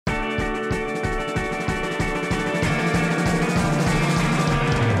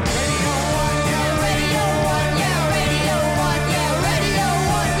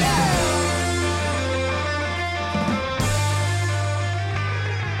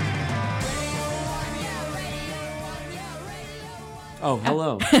Oh,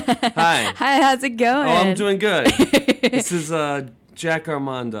 hello. Hi. Hi, how's it going? Oh, I'm doing good. This is Jack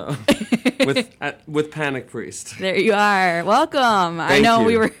Armondo with Panic Priest. There you are. Welcome. I know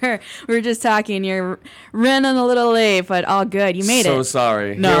you. we were just talking. You're running a little late, but all good. You made it. So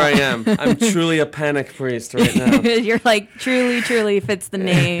sorry. No. Here I am. I'm truly a Panic Priest right now. You're like truly fits the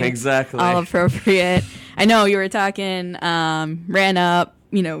name. Exactly. All appropriate. I know you were talking. Ran up.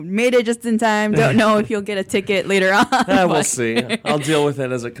 Made it just in time. Don't know if you'll get a ticket later on. We'll see. I'll deal with it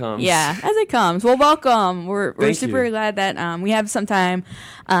as it comes. Yeah, as it comes. Well, welcome. We're Thank super you. glad that we have some time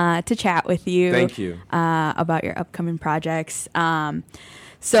to chat with you. Thank you. About your upcoming projects.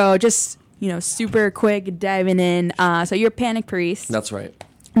 So just, super quick diving in. So you're Panic Priest. That's right.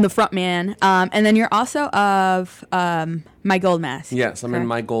 The front man. And then you're also of My Gold Mask. Yes, I'm correct? in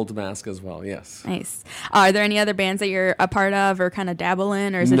My Gold Mask as well, yes. Nice. Are there any other bands that you're a part of or kind of dabble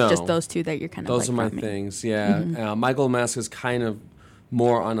in? Or is No. it just those two that you're kind of Those are my frontman? things, yeah. Mm-hmm. My Gold Mask is kind of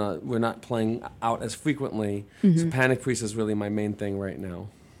more we're not playing out as frequently. Mm-hmm. So Panic Priest is really my main thing right now.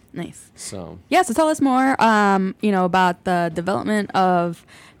 Nice. So Yeah, so tell us more, about the development of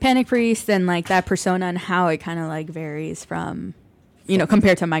Panic Priest and like that persona and how it kind of like varies from,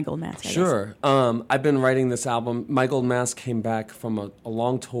 compared to My Gold Mask. I guess. Sure. I've been writing this album. My Gold Mask came back from a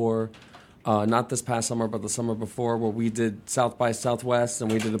long tour, not this past summer, but the summer before, where we did South by Southwest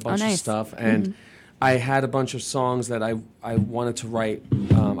and we did a bunch of nice. stuff. And I had a bunch of songs that I wanted to write.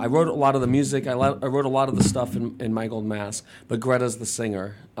 I wrote a lot of the music. I wrote a lot of the stuff in My Gold Mask, but Greta's the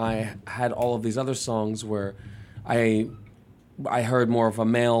singer. I had all of these other songs where I heard more of a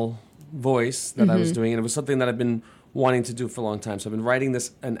male voice that I was doing, and it was something that I've been wanting to do for a long time. So I've been writing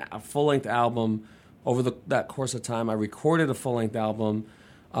a full-length album over that course of time. I recorded a full-length album.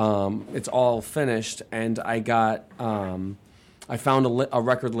 It's all finished, and I found a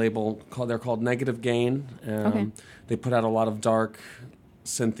record label they're called Negative Gain. Okay. They put out a lot of dark,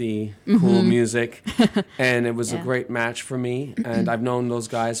 synthy, cool music, and it was a great match for me. And I've known those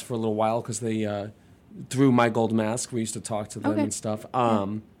guys for a little while because they, through My Gold Mask, we used to talk to them and stuff.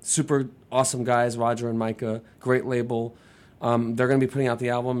 Super awesome guys, Roger and Micah, great label. They're going to be putting out the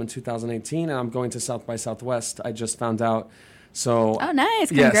album in 2018, and I'm going to South by Southwest. I just found out. So, Oh,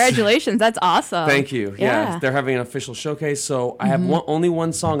 nice. Yes. Congratulations. That's awesome. Thank you. Yeah. They're having an official showcase. So I have only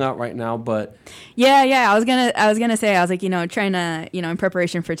one song out right now, but Yeah. I was gonna say, I was like, trying to, in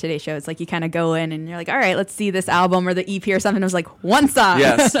preparation for today's show, it's like you kind of go in and you're like, all right, let's see this album or the EP or something. It was like one song.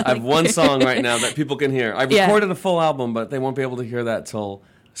 yes, I have one song right now that people can hear. I recorded a full album, but they won't be able to hear that till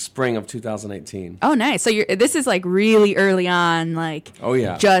spring of 2018. Oh, nice. So this is like really early on, like Oh,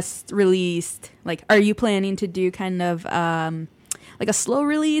 yeah. just released. Like, are you planning to do kind of like a slow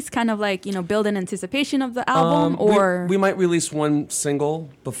release, kind of like, build in anticipation of the album, or we might release one single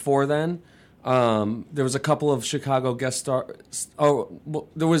before then. There was a couple of Chicago guest stars.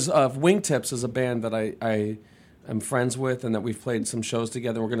 There was Wingtips is a band that I am friends with and that we've played some shows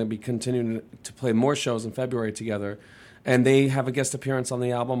together. We're going to be continuing to play more shows in February together. And they have a guest appearance on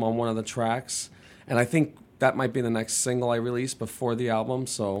the album on one of the tracks. And I think that might be the next single I release before the album.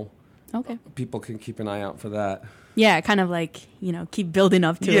 So okay, people can keep an eye out for that. yeah, kind of like keep building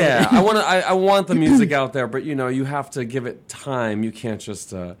up to it. Yeah, I want the music out there, but you have to give it time. You can't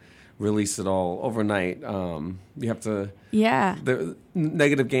just release it all overnight. You have to. Yeah. The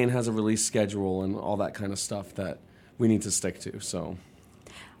Negative Gain has a release schedule and all that kind of stuff that we need to stick to. So.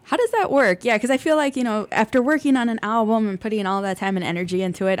 How does that work? Yeah, because I feel like, after working on an album and putting all that time and energy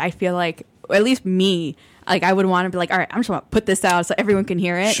into it, I feel like, or at least me, like I would want to be like, all right, I'm just going to put this out so everyone can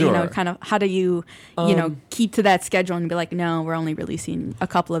hear it. Sure. Kind of, how do you, keep to that schedule and be like, no, we're only releasing a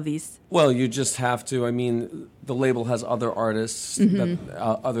couple of these? Well, you just have to. I mean, the label has other artists,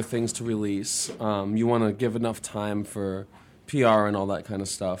 other things to release. You want to give enough time for PR and all that kind of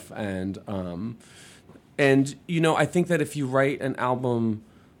stuff. And I think that if you write an album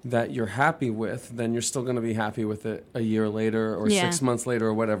that you're happy with, then you're still going to be happy with it a year later or 6 months later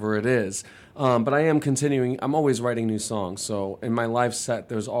or whatever it is. But I am continuing. I'm always writing new songs. So in my live set,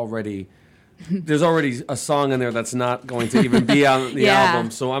 there's already a song in there that's not going to even be on the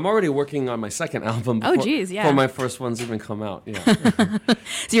album. So I'm already working on my second album before my first one's even come out. Yeah.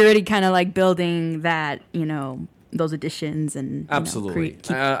 So you're already kind of like building that, those additions and absolutely.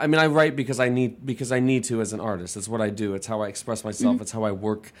 I mean, I write because I need to as an artist. It's what I do. It's how I express myself. It's how I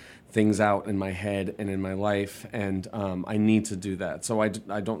work things out in my head and in my life, and I need to do that. So I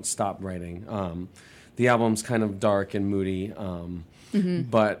don't stop writing. The album's kind of dark and moody,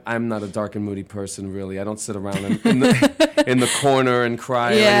 but I'm not a dark and moody person, really. I don't sit around in the corner and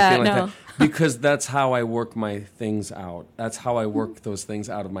cry or anything like that. because that's how I work my things out. That's how I work those things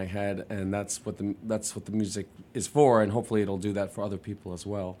out of my head, and that's what the music is for, and hopefully it'll do that for other people as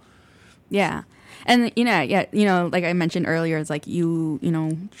well. Yeah. And, like I mentioned earlier, it's like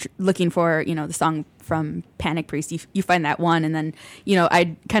looking for, the song from Panic Priest, you find that one. And then,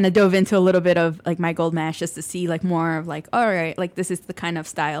 I kind of dove into a little bit of like My Gold Mask just to see like more of like, all right, like this is the kind of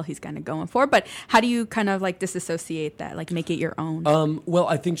style he's kind of going for. But how do you kind of like disassociate that, like make it your own? Well,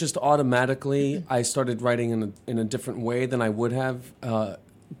 I think just automatically I started writing in a different way than I would have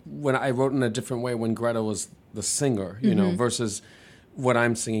when I wrote in a different way when Greta was the singer, versus what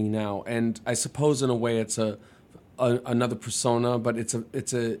I'm singing now. And I suppose in a way it's another persona, but it's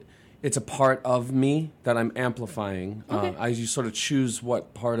a part of me that I'm amplifying. Okay. You sort of choose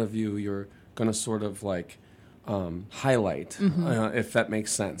what part of you you're going to sort of like highlight, if that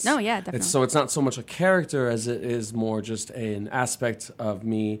makes sense. No, yeah, definitely. So it's not so much a character as it is more just an aspect of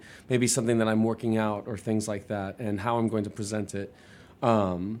me, maybe something that I'm working out or things like that, and how I'm going to present it.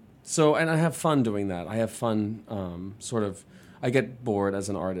 And I have fun doing that. I have fun I get bored as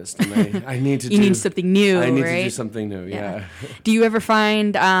an artist, and I need to need something new, I need right? to do something new, yeah. Do you ever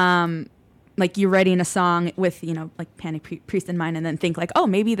find, like you're writing a song with, like Panic Priest in mind and then think like, oh,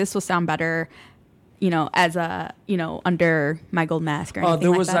 maybe this will sound better, as a, under My Gold Mask or anything there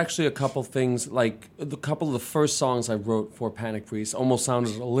like was that? actually a couple things, like a couple of the first songs I wrote for Panic Priest almost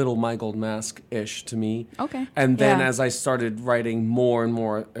sounded a little My Gold Mask-ish to me. Okay. And then as I started writing more and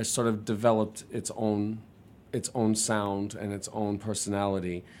more, it sort of developed its own sound and its own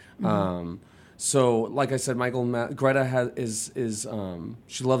personality. So, like I said, Greta is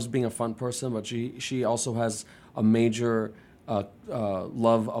she loves being a fun person, but she also has a major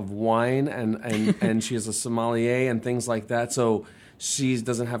love of wine and she is a sommelier and things like that. So she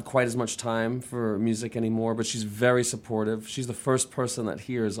doesn't have quite as much time for music anymore, but she's very supportive. She's the first person that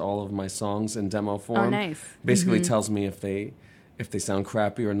hears all of my songs in demo form. Oh, nice. Basically tells me if they sound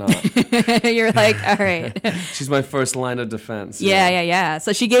crappy or not. You're like, all right. She's my first line of defense. Yeah.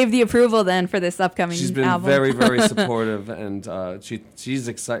 So she gave the approval then for this upcoming album. She's been very, very supportive, and she's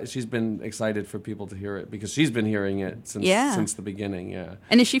excited. She's been excited for people to hear it because she's been hearing it since the beginning. Yeah.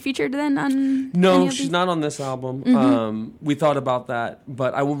 And is she featured then on? No, she's not on this album. We thought about that,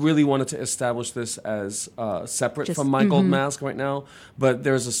 but I really wanted to establish this as separate from My Gold Mask right now. But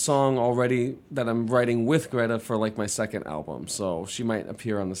there's a song already that I'm writing with Greta for like my second album, so she might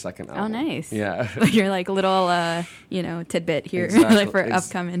appear on the second album. Oh, nice. Yeah. You're like a little, tidbit here Exactly. like for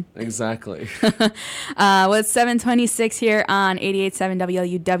upcoming. Exactly. Well, it's 7:26 here on 88.7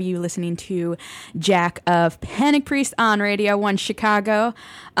 WLUW, listening to Jack of Panic Priest on Radio 1 Chicago.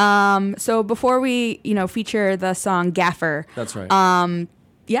 So before we, feature the song Gaffer. That's right.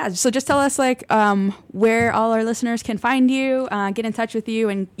 So just tell us where all our listeners can find you, get in touch with you,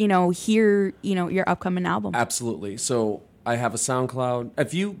 and hear your upcoming album. Absolutely. So I have a SoundCloud.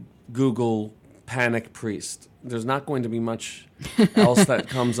 If you Google Panic Priest, there's not going to be much else that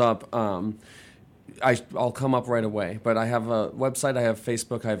comes up. I'll come up right away. But I have a website, I have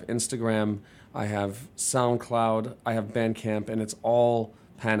Facebook, I have Instagram, I have SoundCloud, I have Bandcamp, and it's all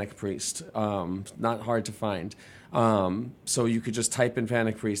Panic Priest. Not hard to find. So you could just type in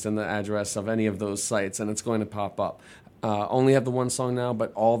Panic Priest and the address of any of those sites, and it's going to pop up. Only have the one song now,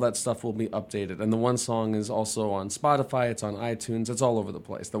 but all that stuff will be updated. And the one song is also on Spotify, it's on iTunes, it's all over the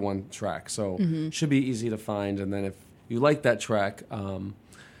place, the one track. So should be easy to find. And then if you like that track,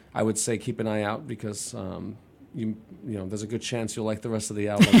 I would say keep an eye out because there's a good chance you'll like the rest of the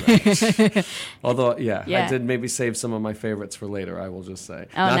album. Although, yeah, I did maybe save some of my favorites for later, I will just say.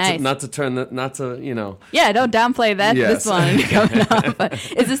 Oh, nice. Yeah, don't downplay that. Yes. This one coming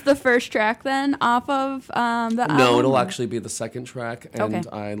off. Is this the first track then off of the album? No, it'll actually be the second track. And Okay.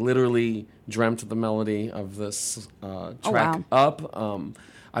 I literally dreamt the melody of this track up.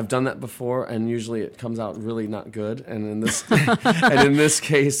 I've done that before, and usually it comes out really not good. And in this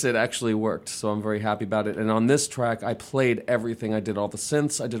case, it actually worked. So I'm very happy about it. And on this track, I played everything. I did all the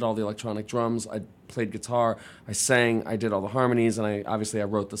synths. I did all the electronic drums. I played guitar. I sang. I did all the harmonies. And I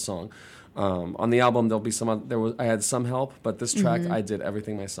wrote the song. On the album, there'll be I had some help, but this track, I did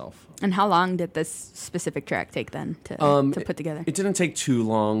everything myself. And how long did this specific track take then to put together? It didn't take too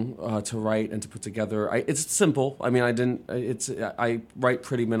long to write and to put together. It's simple. I mean, I write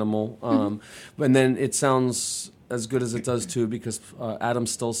pretty minimal, and then it sounds as good as it does too because Adam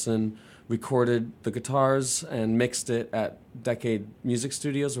Stilson recorded the guitars and mixed it at Decade Music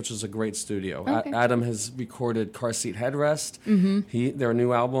Studios, which is a great studio. Okay. Adam has recorded Car Seat Headrest. Their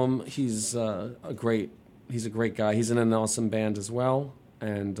new album. He's a great guy. He's in an awesome band as well.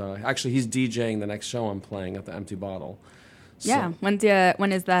 And actually, he's DJing the next show I'm playing at the Empty Bottle. Yeah. So,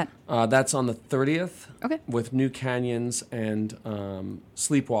 when is that? that's on the 30th. Okay. With New Canyons and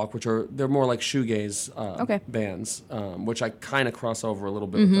Sleepwalk, they're more like shoegaze bands, which I kind of cross over a little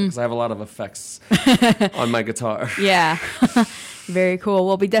bit with because I have a lot of effects on my guitar. Yeah. Very cool.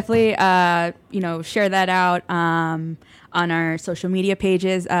 Well, we definitely, share that out on our social media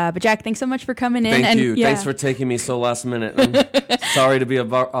pages. But Jack, thanks so much for coming in. Thank you. Yeah. Thanks for taking me so last minute. I'm sorry to be a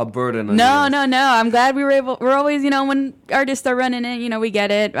burden on you. No. I'm glad we were able. We're always, when artists are running in, we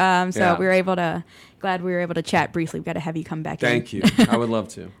get it. We were able to. Glad we were able to chat briefly. We've got to have you come back in. Thank you. I would love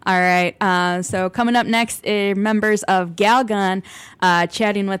to. All right. So coming up next are members of Galgun,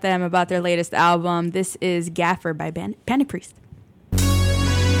 chatting with them about their latest album. This is Gaffer by Panic Priest.